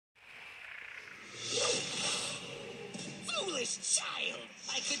this child.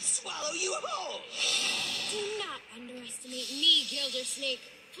 I could swallow you whole. Do not underestimate me, Gildersnake,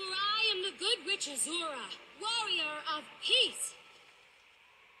 for I am the good witch Azura, warrior of peace.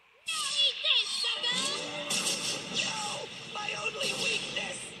 Now eat this, sucker! No! My only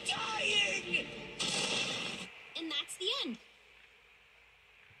weakness! Dying! And that's the end.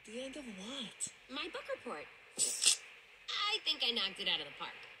 The end of what? My book report. I think I knocked it out of the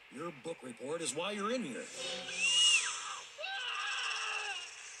park. Your book report is why you're in here.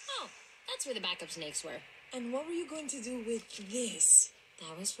 Oh, that's where the backup snakes were. And what were you going to do with this?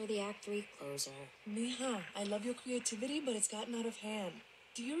 That was for the Act 3 closer. Neha, I love your creativity, but it's gotten out of hand.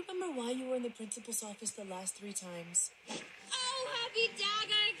 Do you remember why you were in the principal's office the last 3 times? Oh, Happy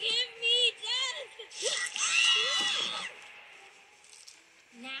Dagger, give me death!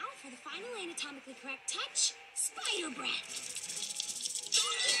 Now, for the final anatomically correct touch, spider breath.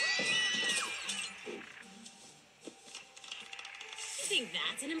 You think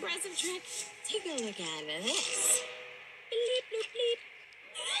that's an impressive trick? Take a look at this. Bleep, bloop, bleep.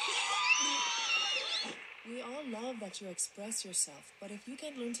 We all love that you express yourself, but if you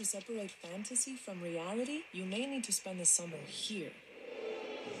can't learn to separate fantasy from reality, you may need to spend the summer here.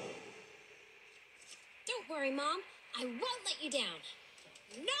 Don't worry, Mom. I won't let you down.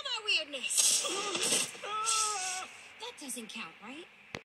 No more weirdness. That doesn't count, right?